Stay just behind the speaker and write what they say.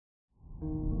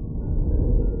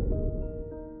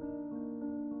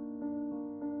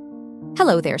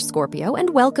Hello there, Scorpio,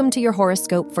 and welcome to your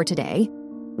horoscope for today,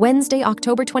 Wednesday,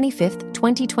 October 25th,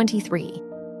 2023.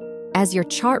 As your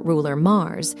chart ruler,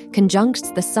 Mars,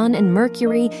 conjuncts the Sun and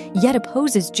Mercury, yet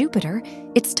opposes Jupiter,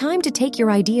 it's time to take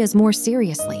your ideas more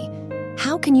seriously.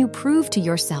 How can you prove to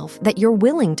yourself that you're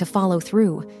willing to follow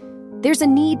through? There's a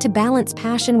need to balance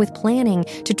passion with planning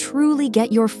to truly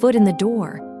get your foot in the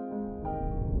door.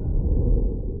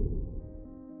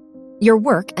 Your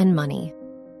work and money.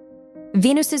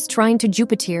 Venus's trine to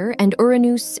Jupiter and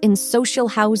Uranus in social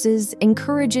houses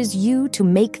encourages you to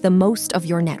make the most of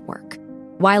your network.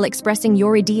 While expressing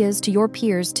your ideas to your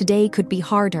peers today could be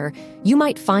harder, you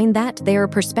might find that their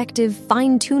perspective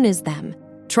fine-tunes them.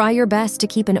 Try your best to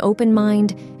keep an open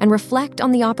mind and reflect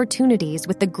on the opportunities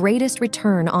with the greatest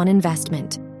return on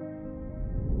investment.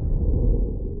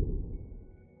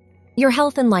 Your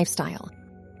health and lifestyle.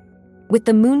 With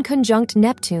the moon conjunct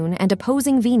Neptune and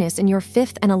opposing Venus in your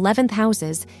 5th and 11th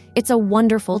houses, it's a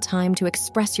wonderful time to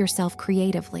express yourself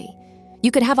creatively. You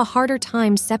could have a harder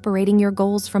time separating your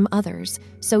goals from others,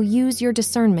 so use your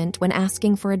discernment when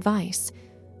asking for advice.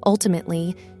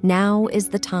 Ultimately, now is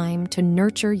the time to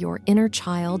nurture your inner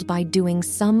child by doing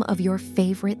some of your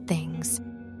favorite things.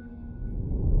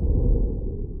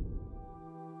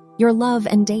 Your love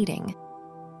and dating.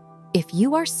 If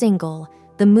you are single,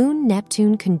 the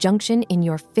Moon-Neptune conjunction in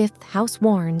your 5th house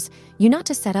warns you not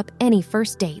to set up any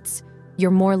first dates.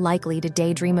 You're more likely to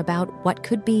daydream about what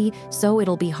could be, so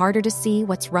it'll be harder to see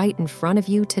what's right in front of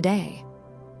you today.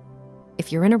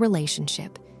 If you're in a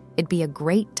relationship, it'd be a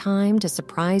great time to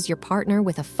surprise your partner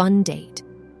with a fun date.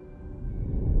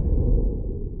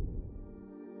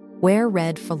 Wear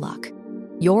red for luck.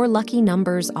 Your lucky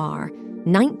numbers are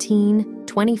 19,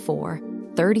 24,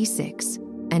 36,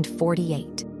 and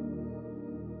 48.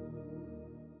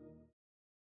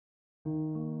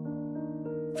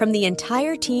 From the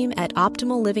entire team at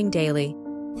Optimal Living Daily,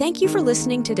 thank you for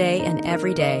listening today and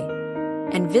every day.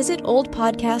 And visit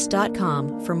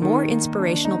oldpodcast.com for more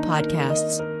inspirational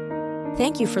podcasts.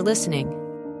 Thank you for listening.